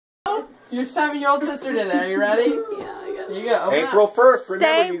Your 7-year-old sister did it. Are you ready? Yeah, I got it. Here you go. April 1st. Remember,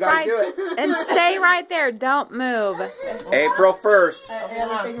 Stay you gotta right do it. and stay right there. Don't move. April 1st.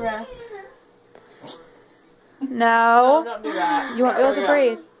 Take a breath. No. Don't do that. You won't be able to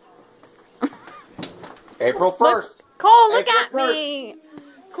breathe. April 1st. Cole, look April at me.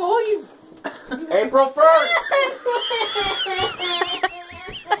 Cole, you. April 1st.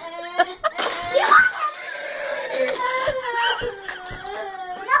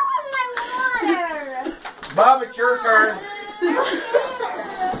 Bob, it's your turn.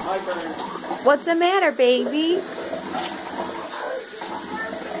 What's the matter, baby?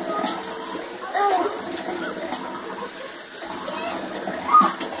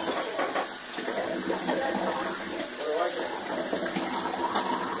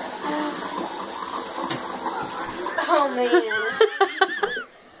 Oh man.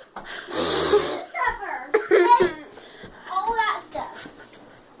 All that stuff.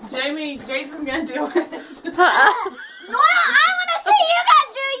 Jamie, Jason's gonna do it. No, I want to see you guys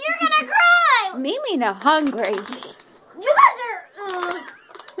do it. You're gonna cry. Mimi no hungry. You guys are.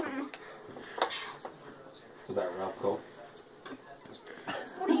 Was that real cool?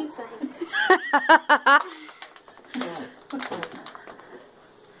 What do you think?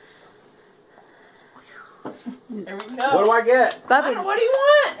 Here we go. What do I get? Bubby, What do you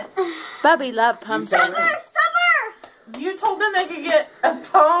want? Bubby love You pumpkin. tell me. Supper. You told them they could get a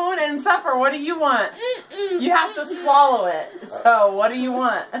phone and supper. What do you want? You have to swallow it. So, what do you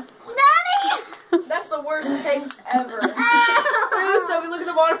want? Daddy. That's the worst taste ever. Ooh, so we look at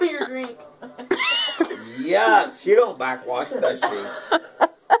the bottom of your drink. Yuck. She don't backwash, does she?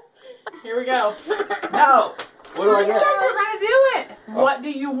 Here we go. No. What do I You said get? we're gonna do it. What do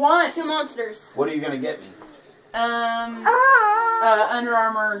you want? 2 monsters. What are you gonna get me? Under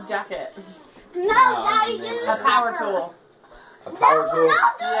Armour jacket. No, Daddy, do A the power supper. tool. A power tool? No,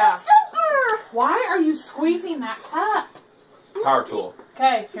 do Yeah. the supper. Why are you squeezing that cup? Power tool.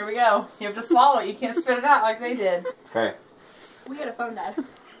 Okay, here we go. You have to swallow it. You can't spit it out like they did. Okay. We got a phone, Dad.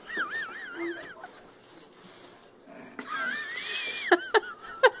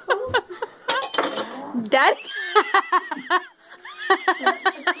 Daddy.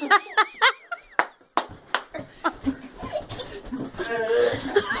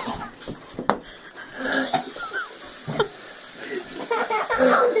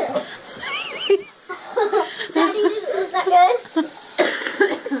 Daddy, is that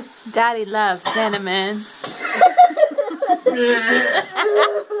good? Daddy loves cinnamon.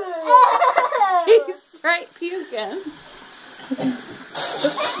 He's straight puking.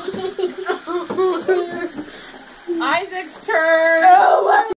 Isaac's turn.